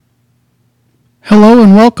Hello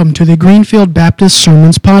and welcome to the Greenfield Baptist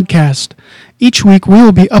Sermons Podcast. Each week we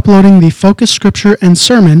will be uploading the focus scripture and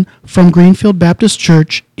sermon from Greenfield Baptist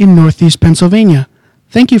Church in Northeast Pennsylvania.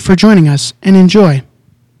 Thank you for joining us and enjoy.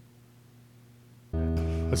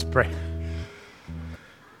 Let's pray.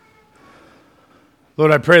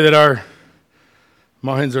 Lord, I pray that our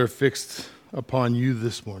minds are fixed upon you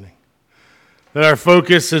this morning, that our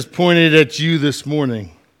focus is pointed at you this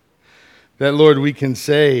morning, that, Lord, we can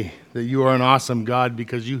say that you are an awesome God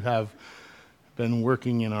because you have been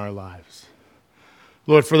working in our lives.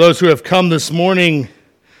 Lord, for those who have come this morning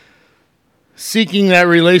seeking that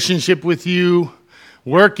relationship with you,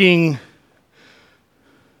 working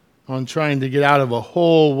on trying to get out of a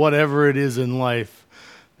hole, whatever it is in life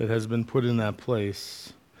that has been put in that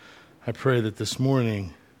place, I pray that this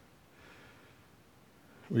morning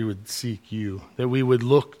we would seek you, that we would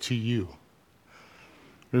look to you.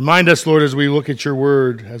 Remind us, Lord, as we look at your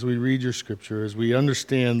word, as we read your scripture, as we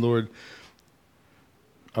understand, Lord,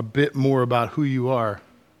 a bit more about who you are.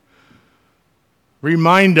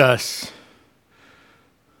 Remind us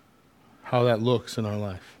how that looks in our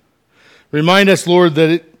life. Remind us, Lord,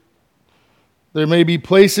 that there may be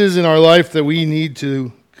places in our life that we need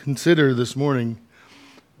to consider this morning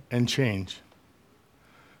and change.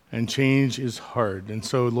 And change is hard. And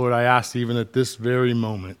so, Lord, I ask even at this very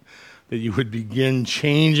moment that you would begin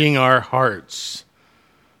changing our hearts,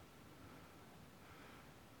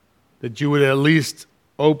 that you would at least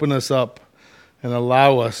open us up and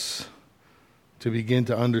allow us to begin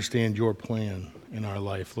to understand your plan in our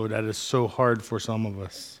life. Lord, that is so hard for some of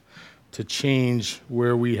us to change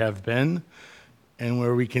where we have been and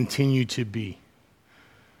where we continue to be.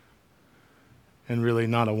 And really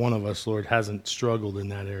not a one of us, Lord, hasn't struggled in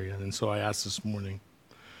that area. And so I ask this morning,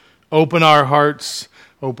 open our hearts,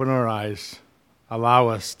 open our eyes. Allow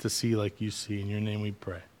us to see like you see. In your name we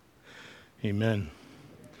pray. Amen.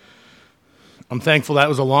 I'm thankful that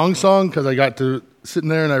was a long song because I got to sitting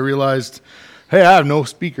there and I realized, hey, I have no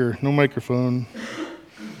speaker, no microphone.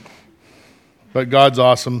 But God's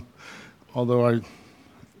awesome. Although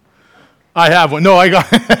I have one. No, I got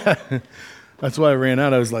that's why I ran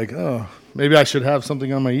out. I was like, oh, maybe I should have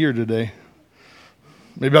something on my ear today.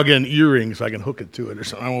 Maybe I'll get an earring so I can hook it to it or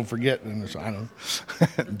something. I won't forget. I don't know.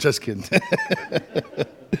 Just kidding.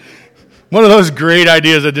 One of those great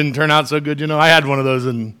ideas that didn't turn out so good. You know, I had one of those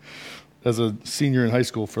as a senior in high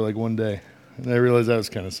school for like one day. And I realized that was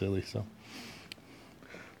kind of silly. So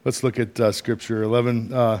let's look at Scripture,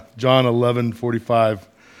 John 11:45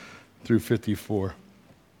 through 54.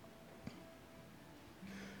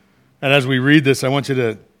 And as we read this, I want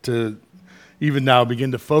you to even now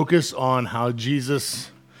begin to focus on how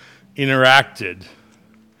Jesus interacted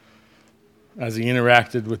as he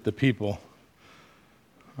interacted with the people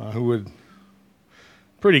who would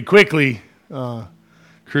pretty quickly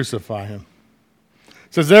crucify him.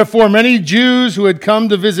 It says, therefore, many Jews who had come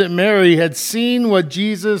to visit Mary had seen what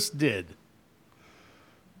Jesus did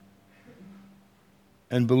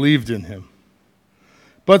and believed in him.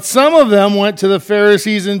 But some of them went to the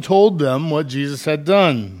Pharisees and told them what Jesus had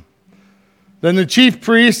done. Then the chief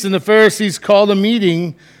priests and the Pharisees called a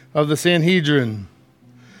meeting of the Sanhedrin.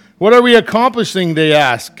 What are we accomplishing, they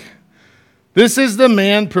ask. This is the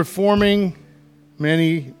man performing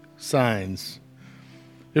many signs.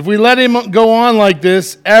 If we let him go on like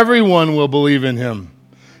this, everyone will believe in him.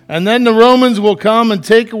 And then the Romans will come and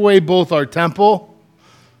take away both our temple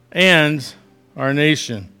and our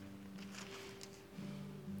nation.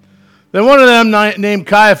 Then one of them, named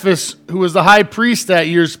Caiaphas, who was the high priest that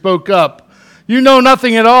year, spoke up. You know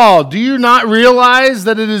nothing at all. Do you not realize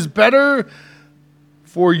that it is better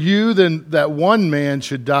for you than that one man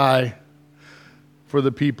should die for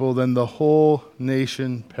the people than the whole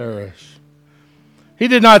nation perish? He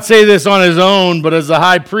did not say this on his own, but as the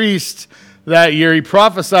high priest that year, he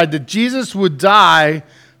prophesied that Jesus would die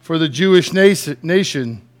for the Jewish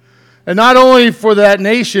nation. And not only for that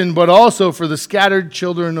nation, but also for the scattered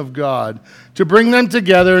children of God, to bring them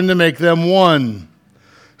together and to make them one.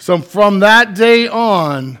 So from that day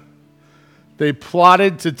on, they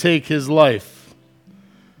plotted to take his life.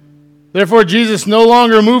 Therefore, Jesus no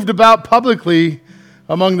longer moved about publicly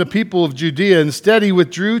among the people of Judea. Instead, he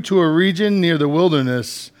withdrew to a region near the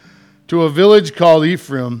wilderness, to a village called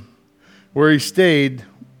Ephraim, where he stayed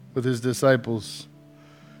with his disciples.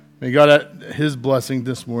 May God add his blessing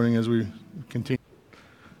this morning as we continue.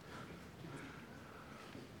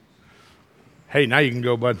 Hey, now you can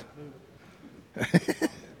go, bud.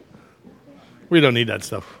 We don't need that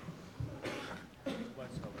stuff.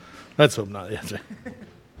 Let's hope not. Yes.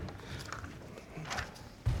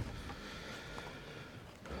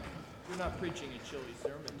 not preaching a chilly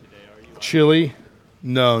sermon today, are you? Chili?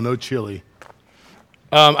 No chili.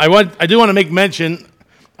 I do want to make mention,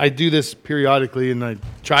 I do this periodically, and I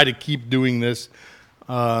try to keep doing this.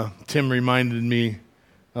 Tim reminded me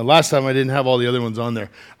last time I didn't have all the other ones on there.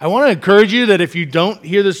 I want to encourage you that if you don't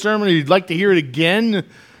hear the sermon or you'd like to hear it again,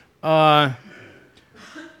 all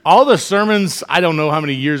the sermons, I don't know how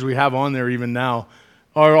many years we have on there even now,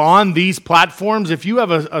 are on these platforms. If you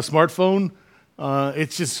have a smartphone,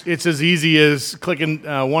 it's as easy as clicking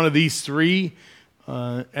one of these three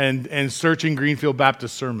and searching Greenfield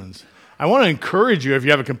Baptist Sermons. I want to encourage you, if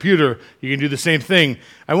you have a computer, you can do the same thing.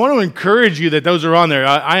 I want to encourage you that those are on there.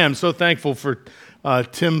 I am so thankful for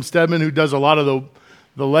Tim Stedman, who does a lot of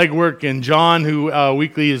the legwork, and John, who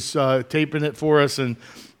weekly is taping it for us and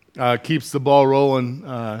keeps the ball rolling.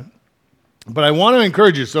 But I want to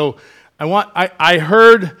encourage you. So I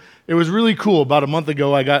heard, it was really cool. About a month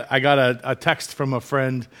ago, I got a text from a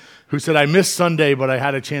friend who said, I missed Sunday, but I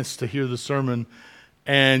had a chance to hear the sermon.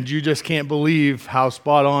 And you just can't believe how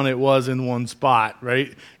spot on it was in one spot,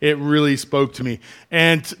 right? It really spoke to me.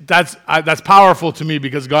 And that's powerful to me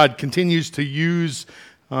because God continues to use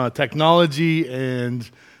technology and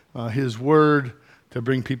His Word to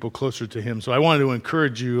bring people closer to Him. So I wanted to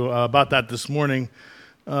encourage you about that this morning.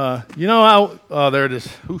 You know how, there it is.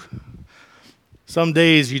 Ooh. Some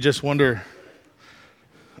days you just wonder,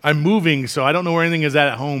 I'm moving, so I don't know where anything is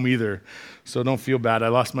at home either. So don't feel bad. I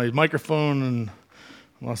lost my microphone and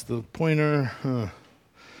lost the pointer.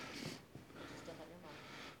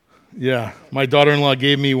 Yeah, my daughter-in-law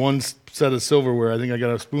gave me one set of silverware. I think I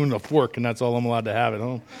got a spoon and a fork, and that's all I'm allowed to have at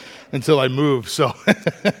home until I move. So,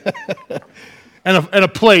 and a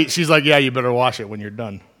plate. She's like, yeah, you better wash it when you're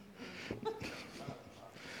done.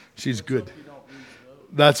 She's good.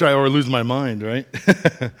 That's right, or lose my mind, right?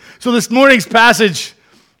 So this morning's passage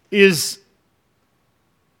is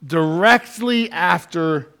directly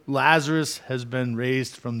after Lazarus has been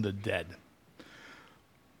raised from the dead.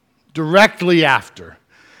 Directly after.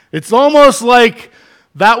 It's almost like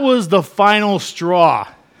that was the final straw.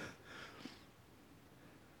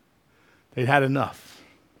 They'd had enough.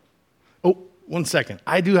 Oh, 1 second.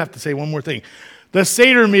 I do have to say one more thing. The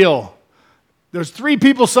Seder meal. There's 3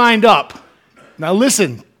 people signed up. Now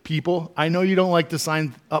listen, people, I know you don't like to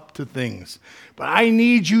sign up to things, but I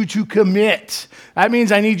need you to commit. That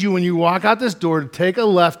means I need you, when you walk out this door, to take a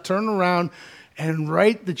left, turn around, and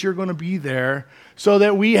write that you're going to be there so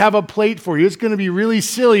that we have a plate for you. It's going to be really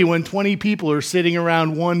silly when 20 people are sitting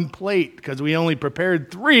around one plate because we only prepared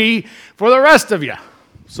 3 for the rest of you.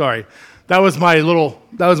 Sorry, that was my little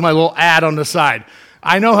ad on the side.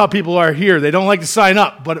 I know how people are here. They don't like to sign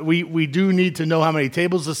up, but we do need to know how many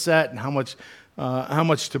tables to set and how much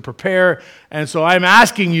to prepare. And so I'm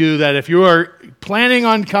asking you that if you are planning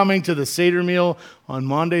on coming to the Seder meal on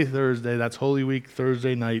Monday, Thursday, that's Holy Week,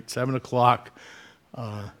 Thursday night, 7 o'clock,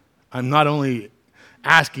 I'm not only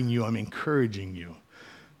asking you, I'm encouraging you.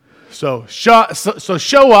 So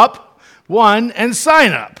show up, 1, and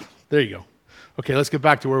sign up. There you go. Okay, let's get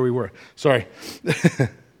back to where we were. Sorry.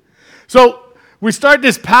 So we start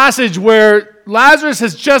this passage where Lazarus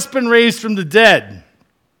has just been raised from the dead.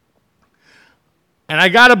 And I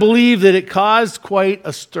got to believe that it caused quite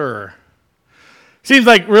a stir. Seems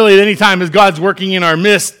like really any time as God's working in our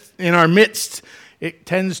midst, it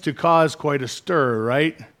tends to cause quite a stir,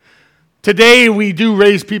 right? Today we do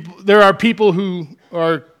raise people. There are people who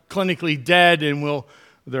are clinically dead and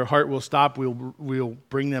their heart will stop. We'll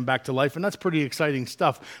bring them back to life, and that's pretty exciting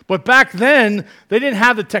stuff. But back then, they didn't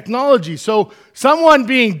have the technology. So someone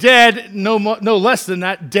being dead, no less than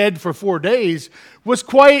that, dead for 4 days, was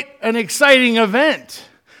quite an exciting event.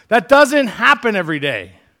 That doesn't happen every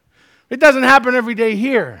day. It doesn't happen every day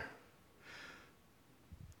here.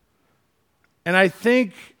 And I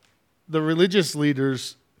think the religious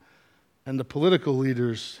leaders and the political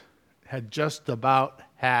leaders had just about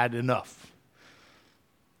had enough.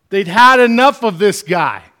 They'd had enough of this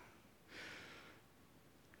guy.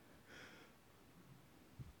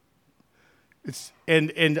 It's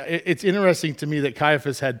interesting to me that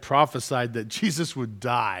Caiaphas had prophesied that Jesus would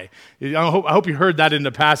die. I hope you heard that in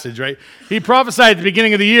the passage, right? He prophesied at the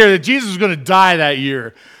beginning of the year that Jesus was going to die that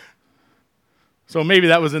year. So maybe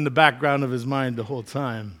that was in the background of his mind the whole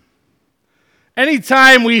time.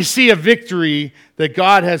 Anytime we see a victory that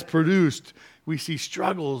God has produced, we see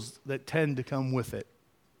struggles that tend to come with it.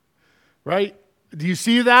 Right? Do you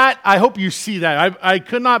see that? I hope you see that. I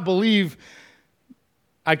could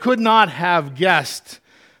not have guessed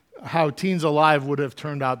how Teens Alive would have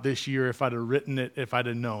turned out this year if I'd have written it, if I'd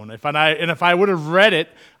have known. If I would have read it,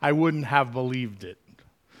 I wouldn't have believed it.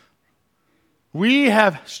 We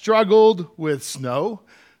have struggled with snow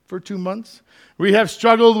for 2 months. We have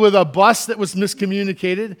struggled with a bus that was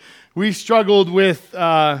miscommunicated. We struggled with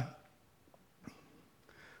what?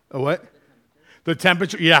 The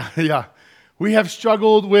temperature. Yeah. We have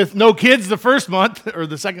struggled with no kids the first month or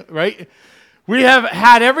the second, right? We have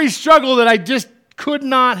had every struggle that I just could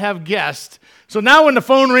not have guessed. So now when the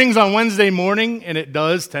phone rings on Wednesday morning, and it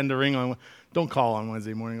does tend to ring on, don't call on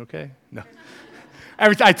Wednesday morning, okay? No.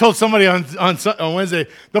 I told somebody on Wednesday,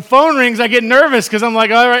 the phone rings, I get nervous because I'm like,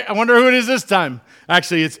 all right, I wonder who it is this time.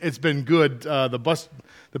 Actually, it's been good.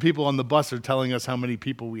 The people on the bus are telling us how many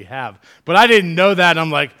people we have. But I didn't know that. I'm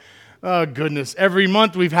like, oh, goodness. Every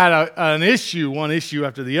month we've had one issue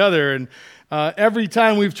after the other. And every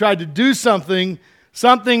time we've tried to do something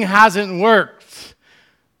hasn't worked.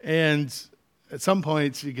 And at some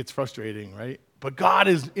points it gets frustrating, right? But God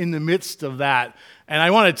is in the midst of that. And I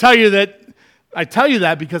want to tell you that,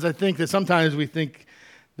 because I think that sometimes we think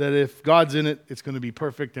that if God's in it, it's going to be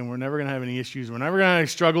perfect and we're never going to have any issues. We're never going to have any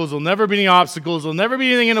struggles. There'll never be any obstacles. There'll never be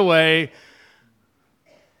anything in the way.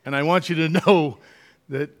 And I want you to know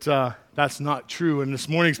that that's not true. And this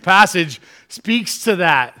morning's passage speaks to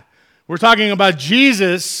that. We're talking about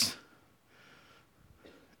Jesus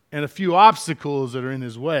and a few obstacles that are in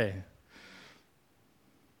his way.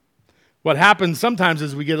 What happens sometimes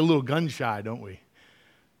is we get a little gun shy, don't we?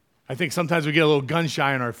 I think sometimes we get a little gun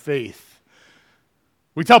shy in our faith.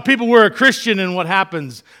 We tell people we're a Christian, and what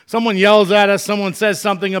happens? Someone yells at us, someone says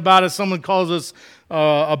something about us, someone calls us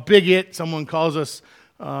a bigot, someone calls us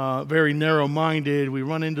very narrow-minded. We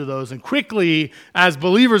run into those, and quickly, as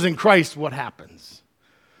believers in Christ, what happens?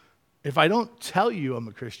 If I don't tell you I'm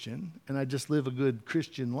a Christian, and I just live a good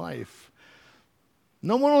Christian life,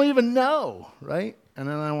 no one will even know, right? And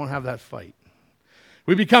then I won't have that fight.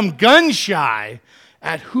 We become gun-shy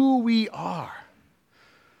at who we are.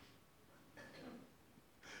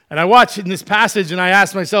 And I watched in this passage and I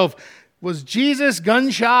asked myself, was Jesus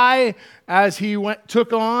gun-shy as he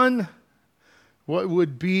took on what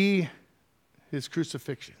would be his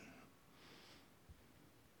crucifixion?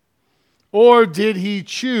 Or did he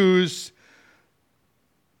choose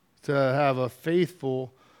to have a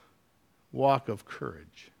faithful walk of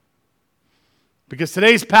courage? Because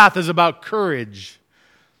today's path is about courage.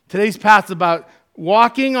 Today's path is about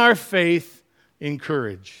walking our faith in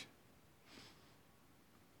courage.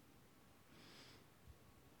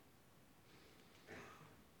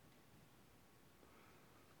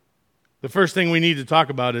 The first thing we need to talk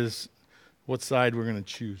about is what side we're going to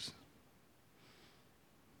choose.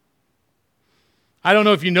 I don't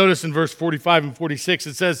know if you noticed in verse 45 and 46,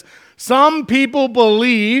 it says, some people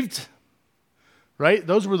believed, right?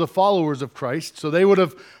 Those were the followers of Christ. So they would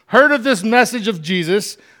have heard of this message of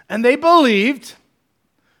Jesus, and they believed,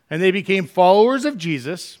 and they became followers of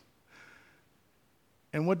Jesus.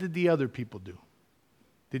 And what did the other people do?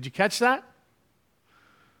 Did you catch that?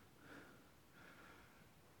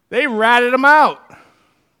 They ratted them out.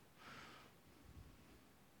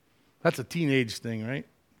 That's a teenage thing, right?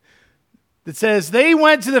 It says they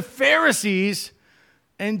went to the Pharisees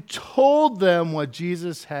and told them what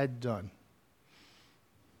Jesus had done.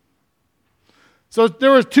 So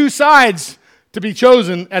there were two sides to be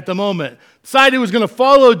chosen at the moment. The side who was going to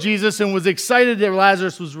follow Jesus and was excited that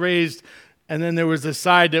Lazarus was raised, and then there was the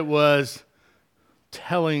side that was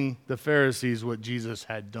telling the Pharisees what Jesus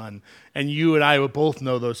had done. And you and I would both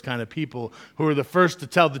know those kind of people who were the first to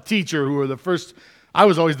tell the teacher, who were the first. I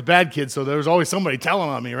was always the bad kid, so there was always somebody telling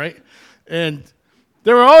on me, right? And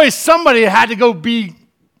there were always somebody that had to go be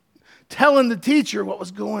telling the teacher what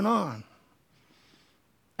was going on.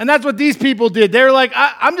 And that's what these people did. They were like,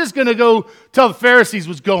 I'm just going to go tell the Pharisees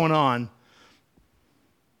what's going on.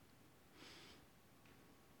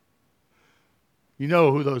 You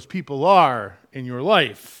know who those people are in your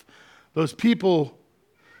life. Those people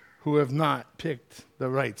who have not picked the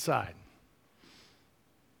right side.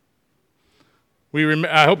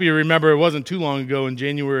 I hope you remember it wasn't too long ago in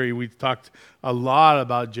January we talked a lot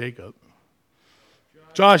about Jacob.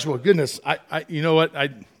 Joshua, goodness. You know what? I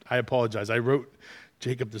apologize. I wrote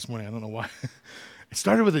Jacob this morning. I don't know why. It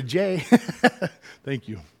started with a J. Thank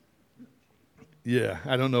you. Yeah,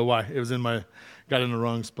 I don't know why. It was got in the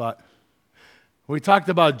wrong spot. We talked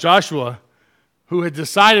about Joshua, who had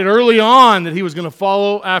decided early on that he was going to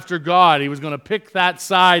follow after God. He was going to pick that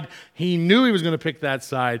side. He knew he was going to pick that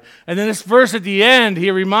side. And then this verse at the end,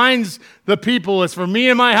 he reminds the people, as for me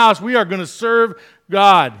and my house, we are going to serve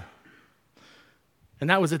God. And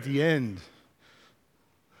that was at the end.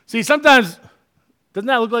 See, sometimes, doesn't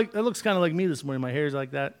that look like, that looks kind of like me this morning. My hair's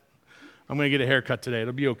like that. I'm going to get a haircut today.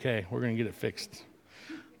 It'll be okay. We're going to get it fixed.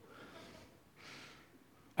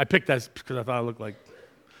 I picked that because I thought it looked like.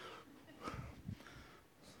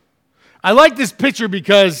 I like this picture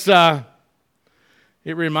because it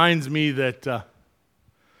reminds me that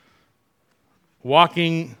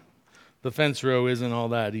walking the fence row isn't all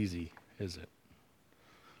that easy, is it?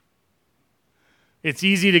 It's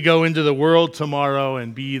easy to go into the world tomorrow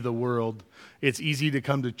and be the world. It's easy to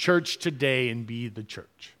come to church today and be the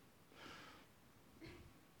church.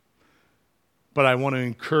 But I want to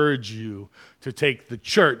encourage you to take the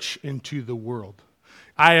church into the world.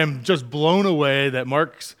 I am just blown away that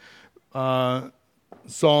Mark's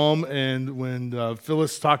psalm and when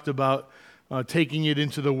Phyllis talked about taking it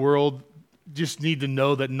into the world, just need to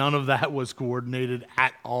know that none of that was coordinated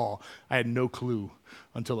at all. I had no clue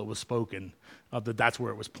until it was spoken that that's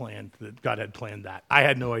where it was planned, that God had planned that. I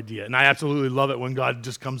had no idea. And I absolutely love it when God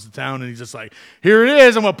just comes to town and he's just like, here it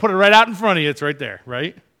is, I'm going to put it right out in front of you. It's right there,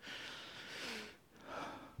 right?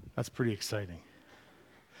 That's pretty exciting.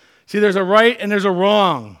 See, there's a right and there's a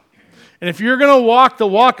wrong. And if you're going to walk the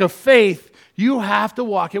walk of faith, you have to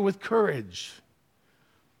walk it with courage.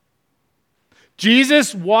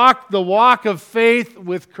 Jesus walked the walk of faith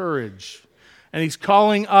with courage. And he's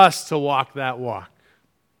calling us to walk that walk.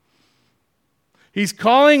 He's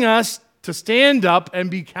calling us to stand up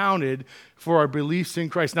and be counted for our beliefs in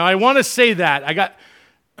Christ. Now, I want to say that.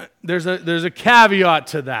 There's a caveat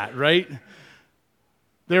to that, right?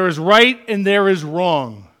 There is right and there is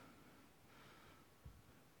wrong.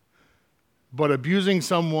 But abusing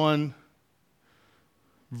someone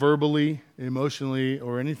verbally, emotionally,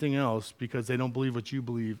 or anything else because they don't believe what you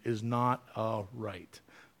believe is not right.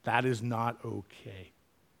 That is not okay.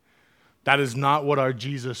 That is not what our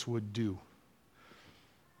Jesus would do.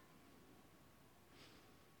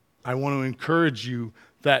 I want to encourage you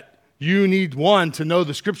that you need, one, to know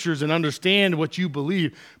the scriptures and understand what you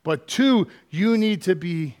believe, but two, you need to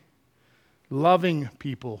be loving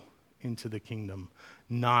people into the kingdom,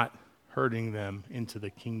 not hurting them into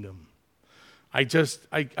the kingdom. I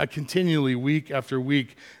continually, week after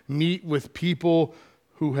week, meet with people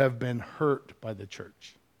who have been hurt by the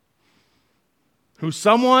church, who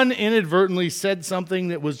someone inadvertently said something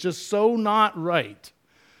that was just so not right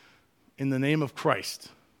in the name of Christ.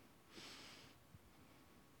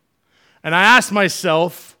 And I ask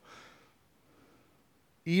myself,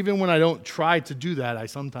 even when I don't try to do that, I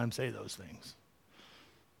sometimes say those things.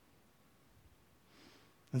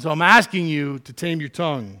 And so I'm asking you to tame your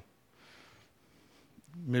tongue.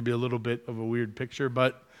 Maybe a little bit of a weird picture,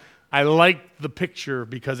 but I like the picture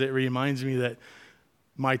because it reminds me that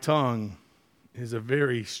my tongue is a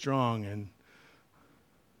very strong and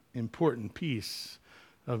important piece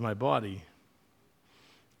of my body.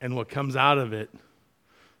 And what comes out of it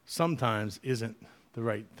sometimes isn't the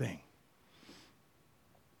right thing.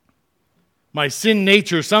 My sin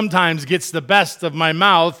nature sometimes gets the best of my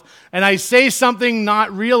mouth, and I say something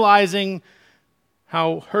not realizing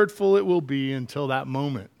how hurtful it will be until that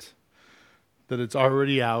moment that it's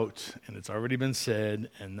already out and it's already been said,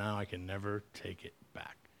 and now I can never take it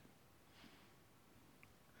back.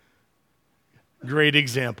 Great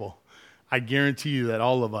example. I guarantee you that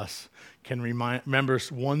all of us can remember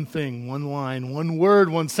one thing, one line, one word,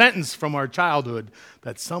 one sentence from our childhood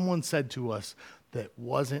that someone said to us that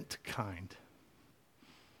wasn't kind.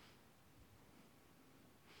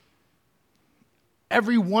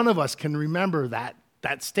 Every one of us can remember that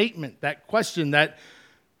statement, that question, that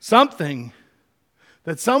something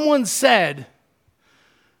that someone said,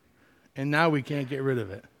 and now we can't get rid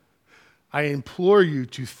of it. I implore you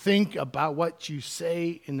to think about what you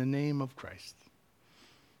say in the name of Christ.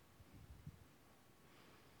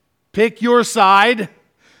 Pick your side.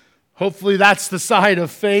 Hopefully that's the side of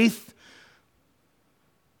faith.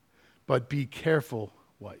 But be careful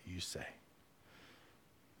what you say.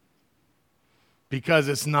 Because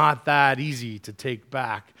it's not that easy to take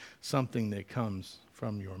back something that comes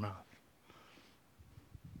from your mouth.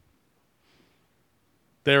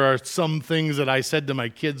 There are some things that I said to my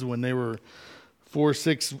kids when they were 4,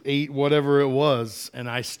 6, 8, whatever it was, and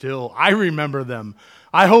I remember them.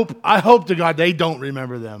 I hope to God they don't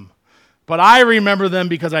remember them. But I remember them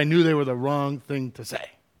because I knew they were the wrong thing to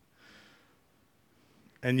say.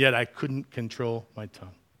 And yet I couldn't control my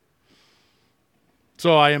tongue.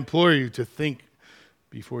 So I implore you to think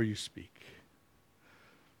before you speak.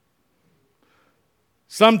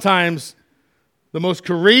 Sometimes the most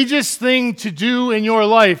courageous thing to do in your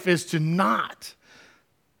life is to not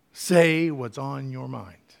say what's on your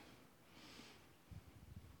mind.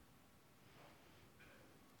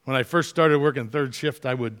 When I first started working third shift,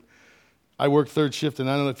 I worked third shift, and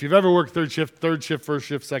I don't know if you've ever worked third shift, first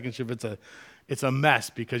shift, second shift, it's a mess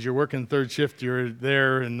because you're working third shift, you're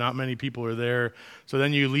there, and not many people are there. So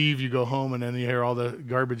then you leave, you go home, and then you hear all the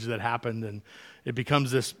garbage that happened, and it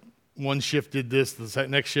becomes this one shift did this, the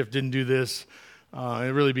next shift didn't do this.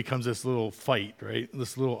 It really becomes this little fight, right?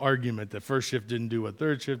 This little argument that first shift didn't do what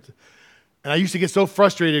third shift. And I used to get so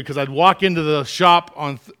frustrated because I'd walk into the shop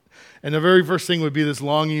and the very first thing would be this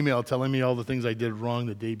long email telling me all the things I did wrong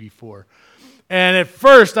the day before. And at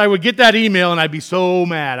first, I would get that email, and I'd be so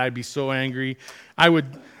mad. I'd be so angry. I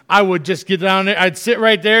would just get down there. I'd sit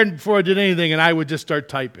right there before I did anything, and I would just start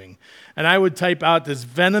typing. And I would type out this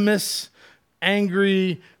venomous,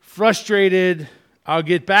 angry, frustrated, I'll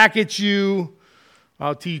get back at you,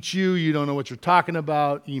 I'll teach you, you don't know what you're talking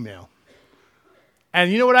about, email.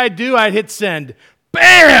 And you know what I'd do? I'd hit send.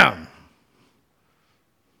 Bam!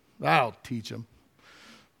 That'll teach them.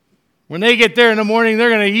 When they get there in the morning, they're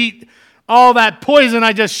going to eat all that poison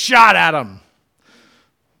I just shot at them.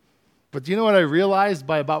 But you know what I realized?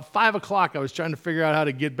 By about 5 o'clock, I was trying to figure out how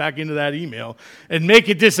to get back into that email and make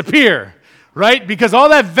it disappear, right? Because all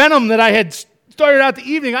that venom that I had started out the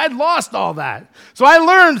evening, I'd lost all that. So I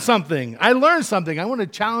learned something. I want to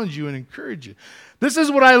challenge you and encourage you. This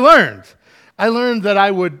is what I learned. I learned that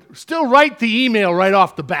I would still write the email right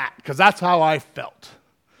off the bat because that's how I felt.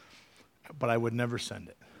 But I would never send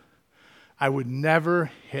it. I would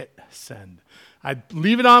never hit send. I'd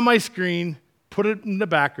leave it on my screen, put it in the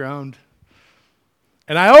background,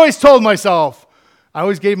 and I always told myself, I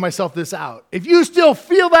always gave myself this out. If you still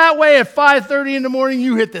feel that way at 5:30 in the morning,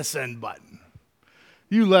 you hit the send button.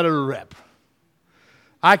 You let her rip.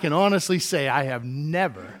 I can honestly say I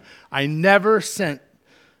never sent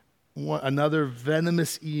another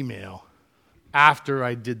venomous email after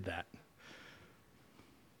I did that.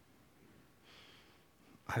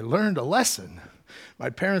 I learned a lesson. My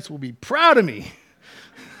parents will be proud of me.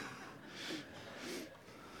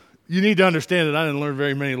 You need to understand that I didn't learn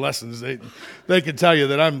very many lessons. They can tell you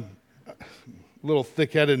that I'm a little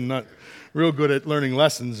thick-headed and not real good at learning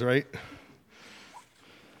lessons, right?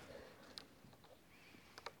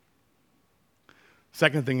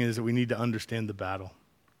 Second thing is that we need to understand the battle.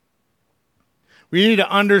 We need to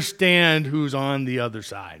understand who's on the other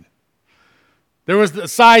side. There was the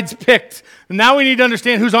sides picked, and now we need to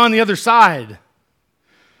understand who's on the other side.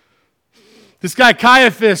 This guy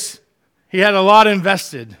Caiaphas, he had a lot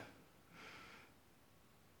invested.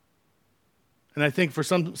 And I think for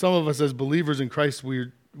some of us as believers in Christ,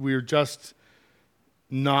 we're just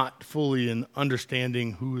not fully in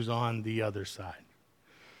understanding who's on the other side.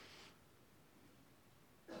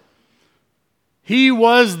 He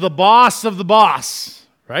was the boss of the boss,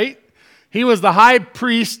 right? He was the high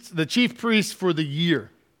priest, the chief priest for the year.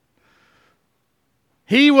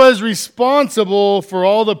 He was responsible for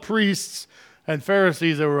all the priests and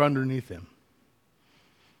Pharisees that were underneath him.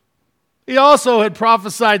 He also had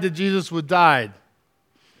prophesied that Jesus would die.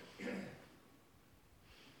 Do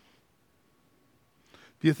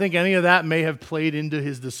you think any of that may have played into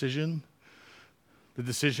his decision? The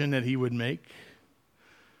decision that he would make?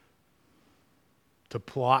 To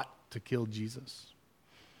plot to kill Jesus?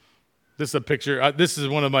 This is a picture. This is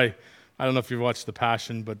one of my, I don't know if you've watched The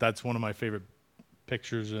Passion, but that's one of my favorite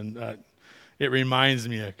pictures, and it reminds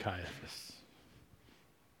me of Caiaphas.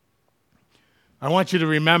 I want you to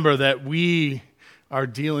remember that we are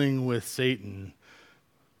dealing with Satan,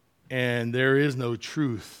 and there is no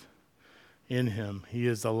truth in him. He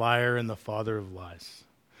is the liar and the father of lies.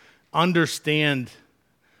 Understand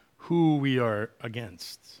who we are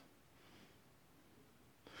against.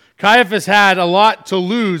 Caiaphas had a lot to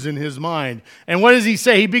lose in his mind. And what does he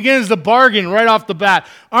say? He begins to bargain right off the bat.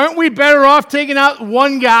 Aren't we better off taking out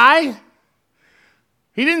one guy?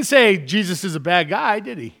 He didn't say Jesus is a bad guy,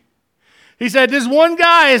 did he? He said this one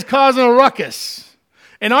guy is causing a ruckus.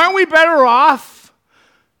 And aren't we better off?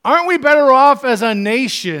 Aren't we better off as a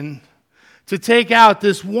nation to take out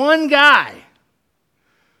this one guy?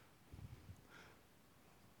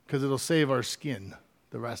 Because it'll save our skin,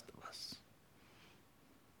 the rest of us.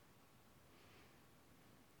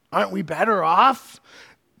 Aren't we better off?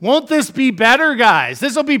 Won't this be better, guys?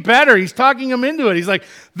 This will be better. He's talking them into it. He's like,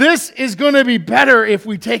 this is going to be better if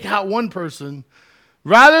we take out one person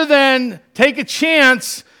rather than take a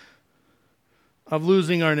chance of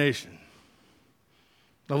losing our nation,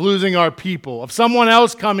 of losing our people, of someone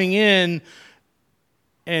else coming in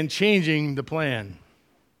and changing the plan.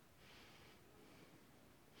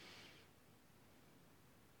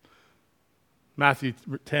 Matthew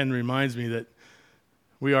 10 reminds me that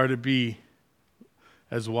we are to be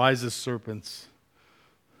as wise as serpents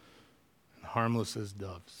and harmless as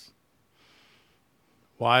doves.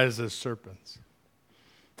 Wise as serpents,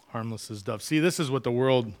 harmless as doves. See, this is what the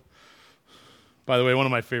world, by the way, one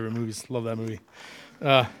of my favorite movies. Love that movie.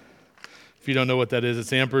 If you don't know what that is, it's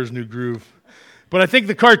The Emperor's New Groove. But I think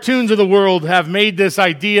the cartoons of the world have made this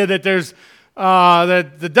idea that there's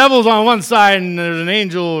that the devil's on one side and there's an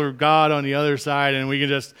angel or God on the other side, and we can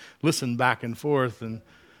just listen back and forth. And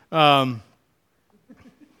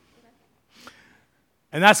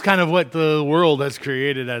that's kind of what the world has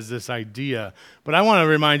created as this idea. But I want to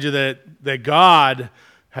remind you that God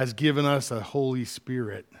has given us a Holy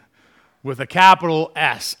Spirit with a capital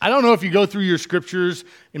S. I don't know if you go through your scriptures,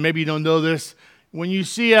 and maybe you don't know this. When you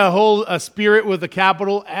see a spirit with a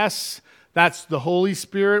capital S, that's the Holy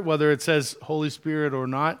Spirit, whether it says Holy Spirit or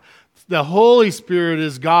not. The Holy Spirit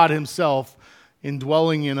is God himself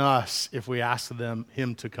indwelling in us if we ask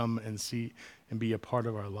him to come and see and be a part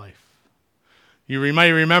of our life. You might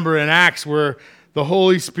remember in Acts where the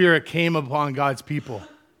Holy Spirit came upon God's people.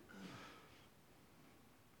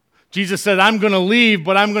 Jesus said, I'm going to leave,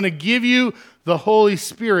 but I'm going to give you the Holy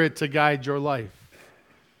Spirit to guide your life.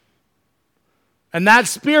 And that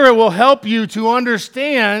Spirit will help you to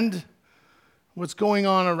understand what's going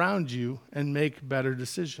on around you and make better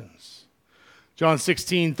decisions. John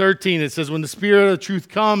 16:13, it says, when the Spirit of truth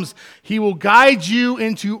comes, he will guide you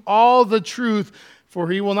into all the truth, for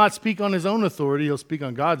he will not speak on his own authority, he'll speak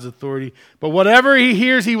on God's authority. But whatever he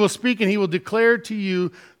hears, he will speak, and he will declare to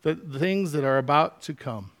you the things that are about to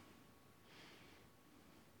come.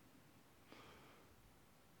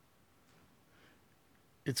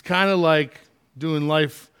 It's kind of like doing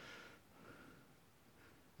life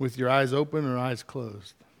with your eyes open or eyes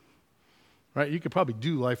closed. Right? You could probably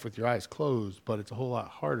do life with your eyes closed, but it's a whole lot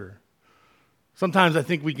harder. Sometimes I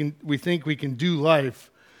think we think we can do life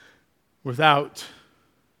without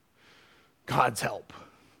God's help.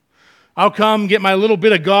 I'll come get my little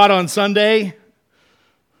bit of God on Sunday.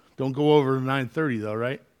 Don't go over 9:30 though,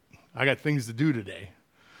 right? I got things to do today.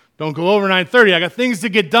 Don't go over 9:30. I got things to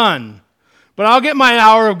get done. But I'll get my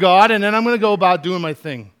hour of God, and then I'm going to go about doing my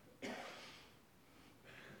thing.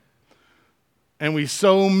 And we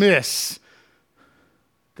so miss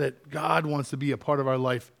that God wants to be a part of our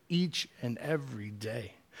life each and every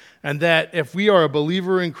day. And that if we are a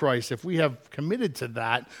believer in Christ, if we have committed to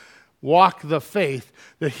that, walk the faith,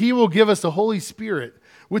 that he will give us the Holy Spirit,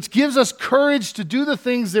 which gives us courage to do the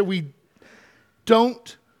things that we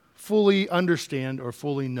don't fully understand or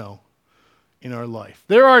fully know in our life.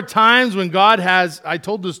 There are times when God has, I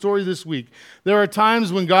told the story this week, there are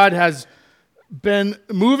times when God has been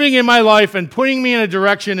moving in my life and putting me in a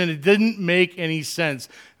direction and it didn't make any sense.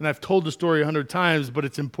 And I've told the story 100 times, but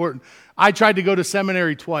it's important. I tried to go to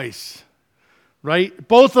seminary twice, right?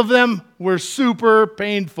 Both of them were super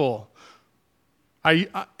painful. I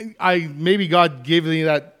maybe God gave me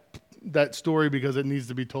that story because it needs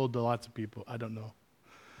to be told to lots of people. I don't know.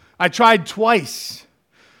 I tried twice.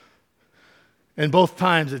 And both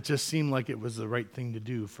times it just seemed like it was the right thing to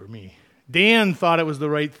do for me. Dan thought it was the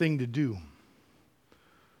right thing to do.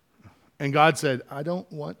 And God said, I don't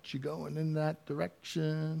want you going in that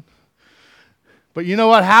direction. But you know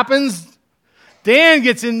what happens? Dan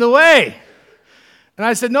gets in the way. And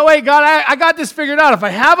I said, no way, God, I got this figured out. If I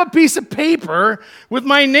have a piece of paper with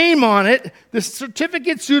my name on it, the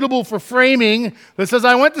certificate suitable for framing that says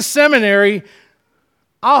I went to seminary,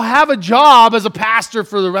 I'll have a job as a pastor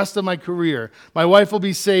for the rest of my career. My wife will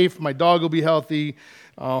be safe. My dog will be healthy.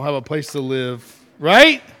 I'll have a place to live.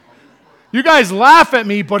 Right? You guys laugh at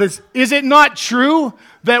me, but is it not true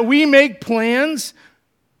that we make plans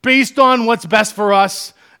based on what's best for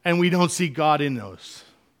us and we don't see God in those?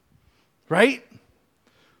 Right?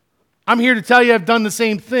 I'm here to tell you I've done the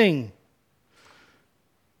same thing.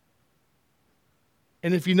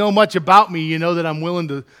 And if you know much about me, you know that I'm willing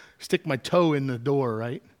to stick my toe in the door,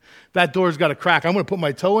 right? That door's got a crack. I'm going to put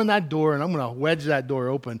my toe in that door and I'm going to wedge that door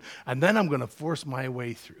open. And then I'm going to force my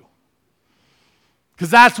way through. Because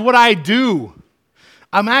that's what I do.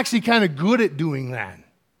 I'm actually kind of good at doing that.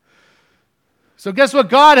 So guess what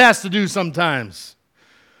God has to do sometimes?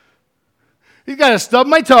 He's got to stub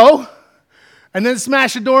my toe and then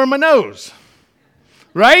smash a door in my nose.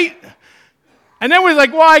 Right? And then we're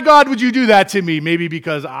like, why, God, would you do that to me? Maybe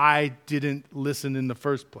because I didn't listen in the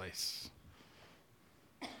first place.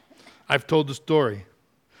 I've told the story.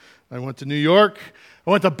 I went to New York. I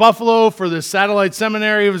went to Buffalo for the satellite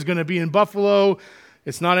seminary. It was going to be in Buffalo.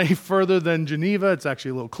 It's not any further than Geneva. It's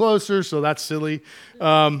actually a little closer, so that's silly.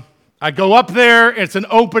 I go up there. It's an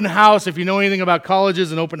open house. If you know anything about colleges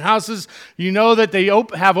and open houses, you know that they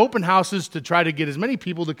have open houses to try to get as many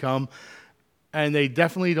people to come. And they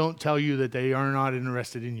definitely don't tell you that they are not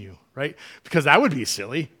interested in you, right? Because that would be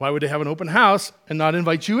silly. Why would they have an open house and not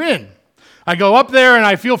invite you in? I go up there and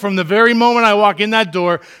I feel from the very moment I walk in that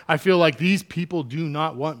door, I feel like these people do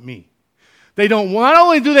not want me. They don't. Not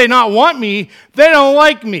only do they not want me, they don't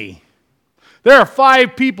like me. There are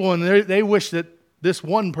 5 people, and they wish that this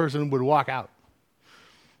one person would walk out.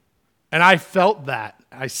 And I felt that.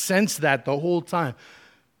 I sensed that the whole time.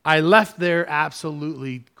 I left there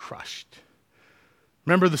absolutely crushed.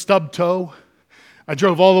 Remember the stubbed toe? I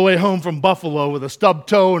drove all the way home from Buffalo with a stubbed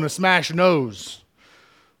toe and a smashed nose.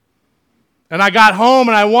 And I got home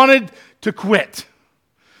and I wanted to quit.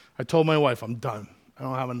 I told my wife, I'm done. I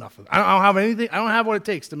don't have enough of it. I don't have anything. I don't have what it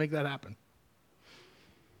takes to make that happen.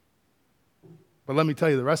 But let me tell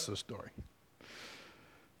you the rest of the story.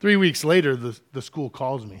 3 weeks later, the school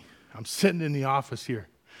calls me. I'm sitting in the office here.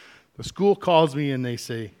 The school calls me and they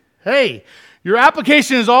say, hey, your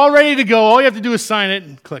application is all ready to go. All you have to do is sign it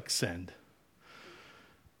and click send.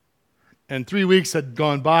 And 3 weeks had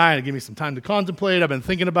gone by, and it gave me some time to contemplate. I've been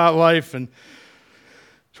thinking about life and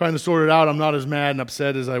trying to sort it out. I'm not as mad and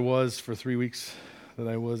upset as I was for 3 weeks that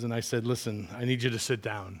I was. And I said, listen, I need you to sit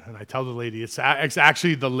down. And I tell the lady, it's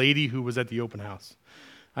actually the lady who was at the open house.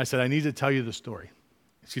 I said, I need to tell you the story.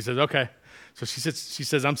 She says, okay. So she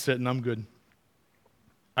says, I'm sitting, I'm good.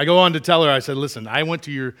 I go on to tell her, I said, listen, I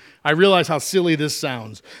realize how silly this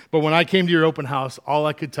sounds, but when I came to your open house, all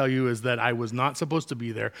I could tell you is that I was not supposed to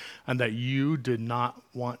be there and that you did not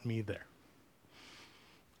want me there.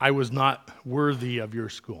 I was not worthy of your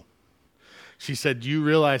school. She said, do you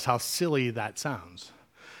realize how silly that sounds?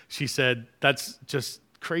 She said, that's just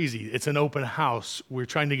crazy. It's an open house. We're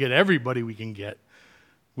trying to get everybody we can get.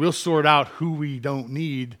 We'll sort out who we don't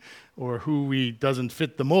need or who we doesn't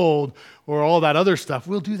fit the mold or all that other stuff.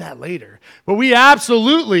 We'll do that later. But we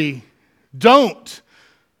absolutely don't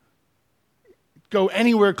go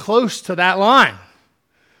anywhere close to that line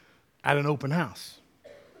at an open house.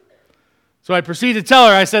 So I proceeded to tell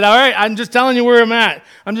her, I said, all right, I'm just telling you where I'm at.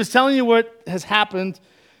 I'm just telling you what has happened.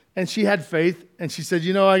 And she had faith. And she said,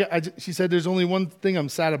 you know, she said, there's only one thing I'm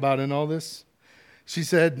sad about in all this. She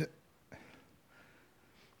said,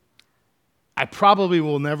 I probably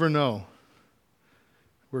will never know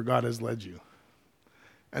where God has led you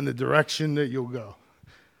and the direction that you'll go.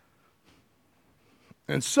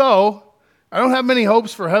 And so, I don't have many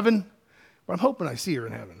hopes for heaven, but I'm hoping I see her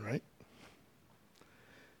in heaven, right?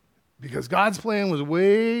 Because God's plan was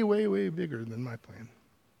way, way, way bigger than my plan.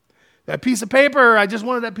 That piece of paper, I just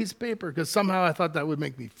wanted that piece of paper because somehow I thought that would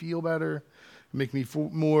make me feel better, make me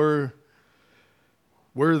more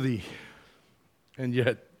worthy. And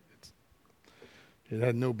yet, it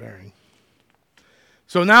had no bearing.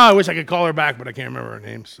 So now I wish I could call her back, but I can't remember her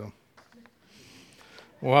name, so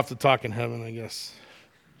we'll have to talk in heaven, I guess.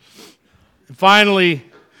 And finally,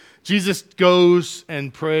 Jesus goes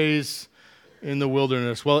and prays in the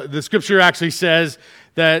wilderness. Well, the scripture actually says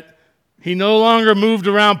that he no longer moved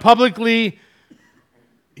around publicly.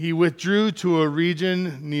 He withdrew to a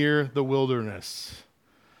region near the wilderness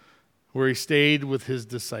where he stayed with his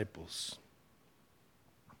disciples.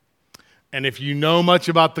 And if you know much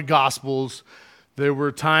about the Gospels, there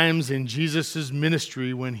were times in Jesus'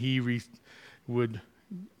 ministry when he would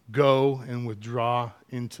go and withdraw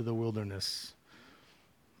into the wilderness.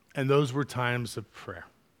 And those were times of prayer.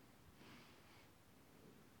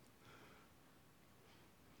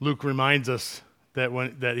 Luke reminds us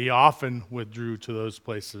that he often withdrew to those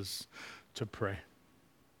places to pray.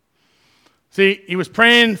 See, he was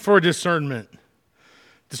praying for discernment.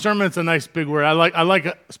 Discernment's a nice big word. I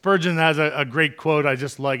like Spurgeon has a great quote. I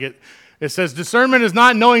just like it. It says, discernment is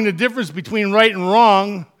not knowing the difference between right and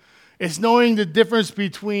wrong. It's knowing the difference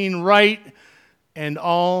between right and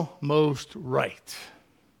almost right.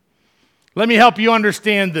 Let me help you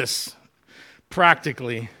understand this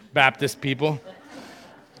practically, Baptist people.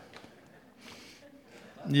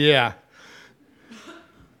 Yeah.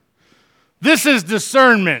 This is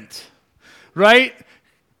discernment, right?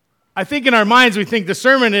 I think in our minds we think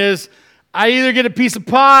discernment is I either get a piece of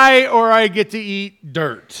pie or I get to eat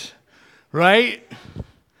dirt, right?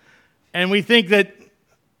 And we think that,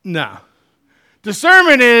 no.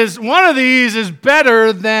 Discernment is one of these is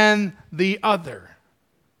better than the other.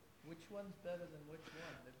 Which one's better than which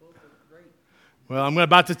one? They both look great. Well, I'm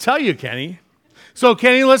about to tell you, Kenny. So,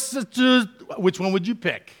 Kenny, let's do, which one would you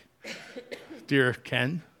pick? Dear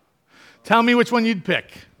Ken, tell me which one you'd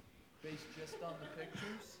pick. Based just on the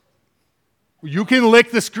pictures? You can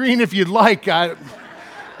lick the screen if you'd like.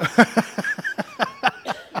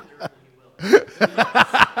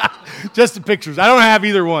 Just the pictures. I don't have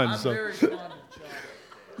either one. I'm So. very fond of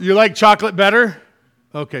chocolate. You like chocolate better?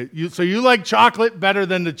 Okay. So you like chocolate better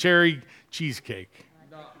than the cherry cheesecake.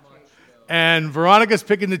 Not much, though. And Veronica's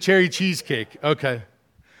picking the cherry cheesecake. Okay.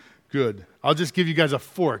 Good. I'll just give you guys a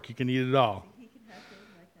fork. You can eat it all.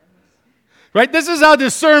 Right? This is how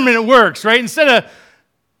discernment works, right? Instead of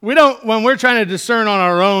when we're trying to discern on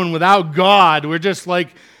our own without God, we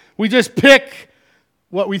just pick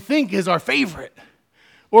what we think is our favorite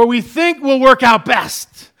or we think will work out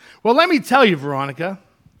best. Well, let me tell you, Veronica,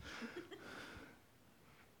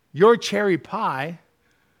 your cherry pie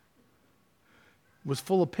was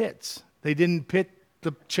full of pits. They didn't pit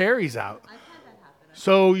the cherries out. I've had that happen.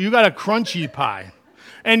 So you got a crunchy pie.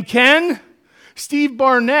 And Ken, Steve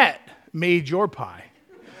Barnett made your pie.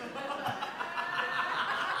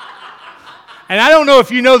 And I don't know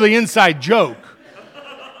if you know the inside joke,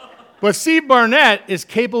 but Steve Barnett is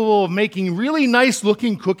capable of making really nice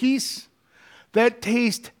looking cookies that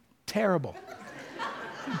taste terrible.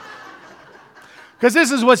 Because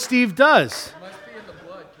this is what Steve does. Must be in the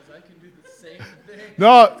blood, because I can do the same thing.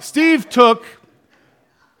 No, Steve took,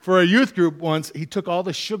 for a youth group once, he took all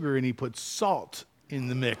the sugar and he put salt in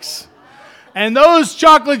the mix. And those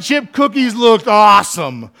chocolate chip cookies looked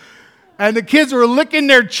awesome. And the kids were licking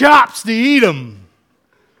their chops to eat them.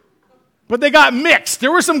 But they got mixed.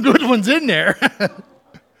 There were some good ones in there.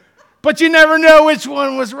 But you never know which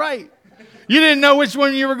one was right. You didn't know which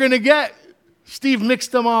one you were going to get. Steve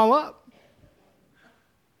mixed them all up.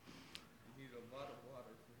 You need a lot of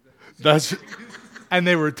water. And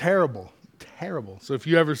they were terrible. Terrible. So if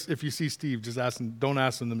you see Steve, just ask him, don't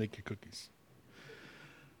ask him to make you cookies.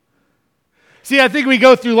 See, I think we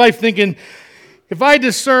go through life thinking, if I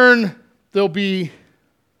discern, there'll be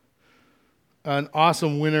an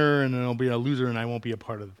awesome winner and there'll be a loser and I won't be a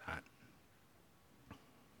part of that.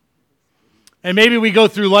 And maybe we go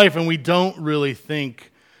through life and we don't really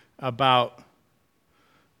think about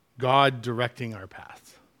God directing our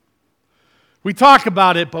path. We talk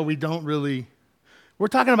about it, but we don't really. We're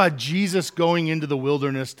talking about Jesus going into the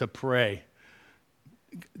wilderness to pray.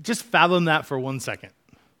 Just fathom that for 1 second.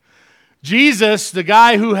 Jesus, the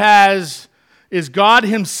guy who is God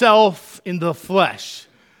himself in the flesh,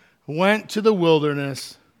 went to the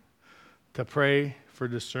wilderness to pray for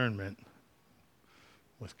discernment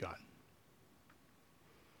with God.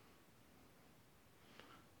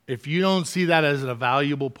 If you don't see that as a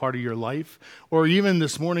valuable part of your life, or even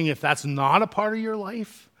this morning, if that's not a part of your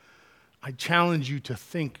life, I challenge you to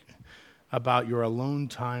think about your alone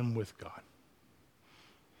time with God.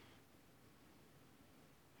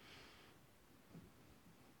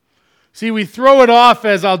 See, we throw it off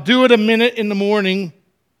as I'll do it a minute in the morning,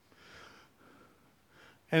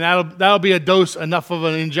 and that'll be a dose, enough of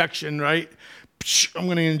an injection, right? I'm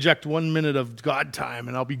going to inject 1 minute of God time,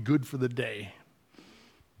 and I'll be good for the day.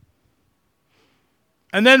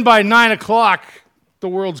 And then by 9 o'clock, the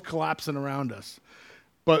world's collapsing around us.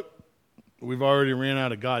 But we've already ran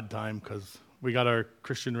out of God time because we got our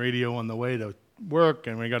Christian radio on the way to work,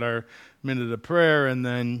 and we got our minute of prayer, and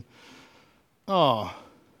then, but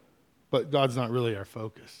God's not really our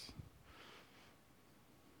focus.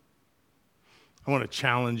 I want to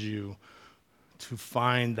challenge you to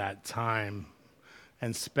find that time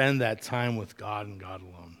and spend that time with God and God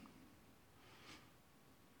alone.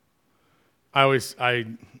 I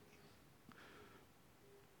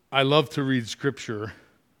love to read scripture,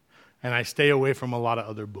 and I stay away from a lot of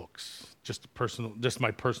other books. Just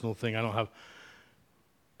my personal thing.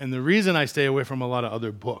 And the reason I stay away from a lot of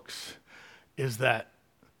other books is that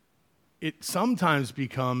it sometimes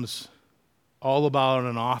becomes all about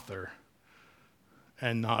an author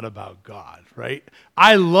and not about God, right?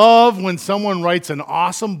 I love when someone writes an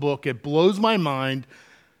awesome book. It blows my mind,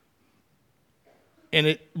 and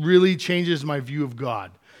it really changes my view of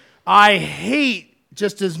God. I hate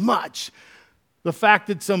just as much the fact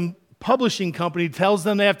that some publishing company tells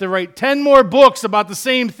them they have to write 10 more books about the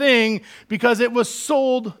same thing because it was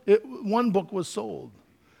sold. One book was sold.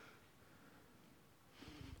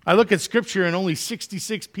 I look at Scripture and only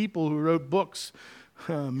 66 people who wrote books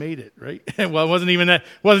made it, right? Well, it wasn't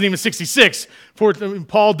even 66.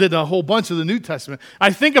 Paul did a whole bunch of the New Testament.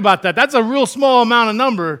 I think about that. That's a real small amount of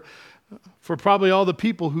number for probably all the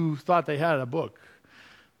people who thought they had a book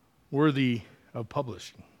worthy of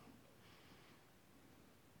publishing.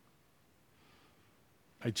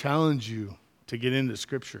 I challenge you to get into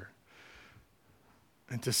Scripture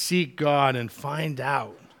and to seek God and find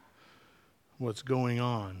out what's going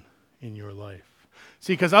on in your life.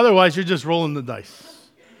 See, because otherwise you're just rolling the dice.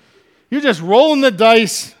 You're just rolling the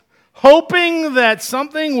dice, hoping that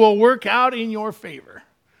something will work out in your favor.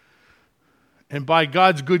 And by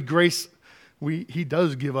God's good grace, He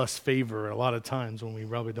does give us favor a lot of times when we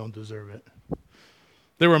probably don't deserve it.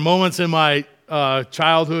 There were moments in my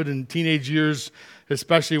childhood and teenage years,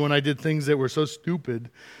 especially when I did things that were so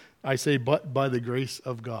stupid, I say, but by the grace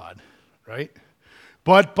of God, right?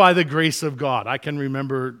 But by the grace of God. I can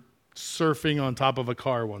remember surfing on top of a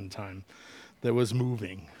car one time. that was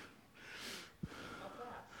moving.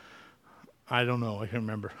 I don't know. I can't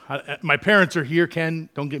remember. My parents are here. Ken,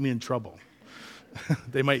 don't get me in trouble.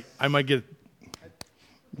 I might get,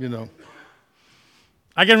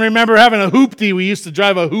 I can remember having a hoopty. We used to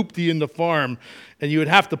drive a hoopty in the farm, and you would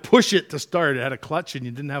have to push it to start. It had a clutch, and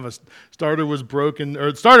you didn't have a starter was broken,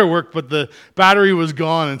 or the starter worked, but the battery was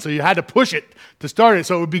gone, and so you had to push it to start it.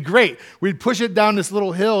 So it would be great. We'd push it down this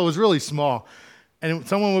little hill. It was really small, and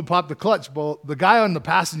someone would pop the clutch. Well, the guy on the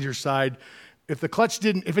passenger side, if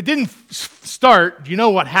it didn't start, you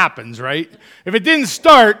know what happens, right? If it didn't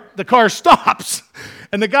start, the car stops.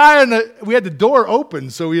 And the guy we had the door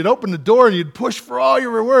open, so you'd open the door and you'd push for all you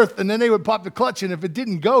were worth, and then they would pop the clutch, and if it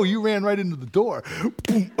didn't go, you ran right into the door.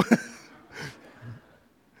 Boom.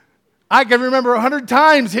 I can remember 100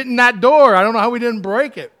 times hitting that door. I don't know how we didn't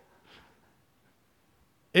break it.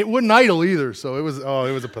 It wouldn't idle either, so it was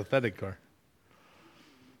a pathetic car.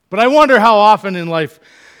 But I wonder how often in life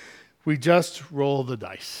we just roll the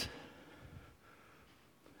dice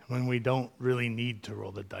when we don't really need to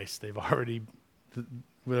roll the dice.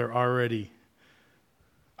 They're already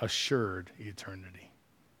assured eternity.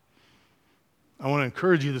 I want to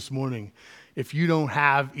encourage you this morning, if you don't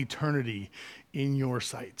have eternity in your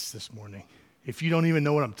sights this morning, if you don't even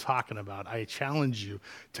know what I'm talking about, I challenge you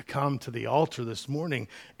to come to the altar this morning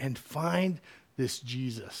and find this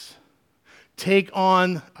Jesus. Take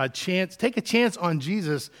a chance on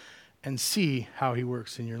Jesus and see how he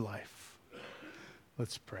works in your life.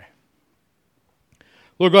 Let's pray.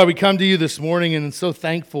 Lord God, we come to you this morning and I'm so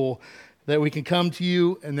thankful that we can come to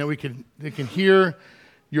you and that we can hear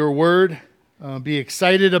your word, be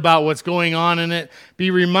excited about what's going on in it,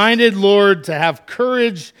 be reminded, Lord, to have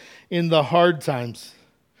courage in the hard times,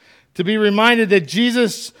 to be reminded that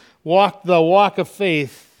Jesus walked the walk of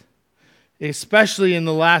faith, especially in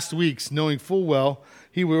the last weeks, knowing full well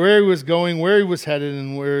where he was going, where he was headed,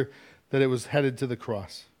 and that it was headed to the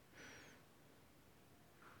cross.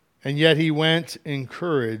 And yet he went in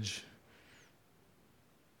courage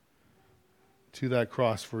to that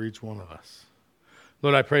cross for each one of us.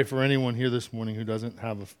 Lord, I pray for anyone here this morning who doesn't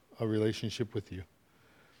have a relationship with you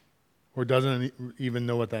or doesn't even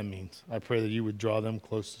know what that means. I pray that you would draw them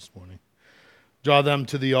close this morning. Draw them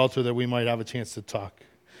to the altar that we might have a chance to talk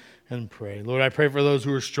and pray. Lord, I pray for those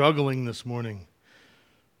who are struggling this morning.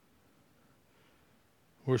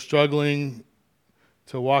 We're struggling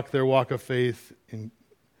to walk their walk of faith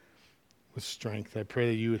with strength. I pray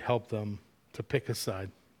that you would help them to pick a side.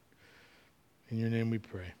 In your name we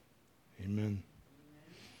pray. Amen.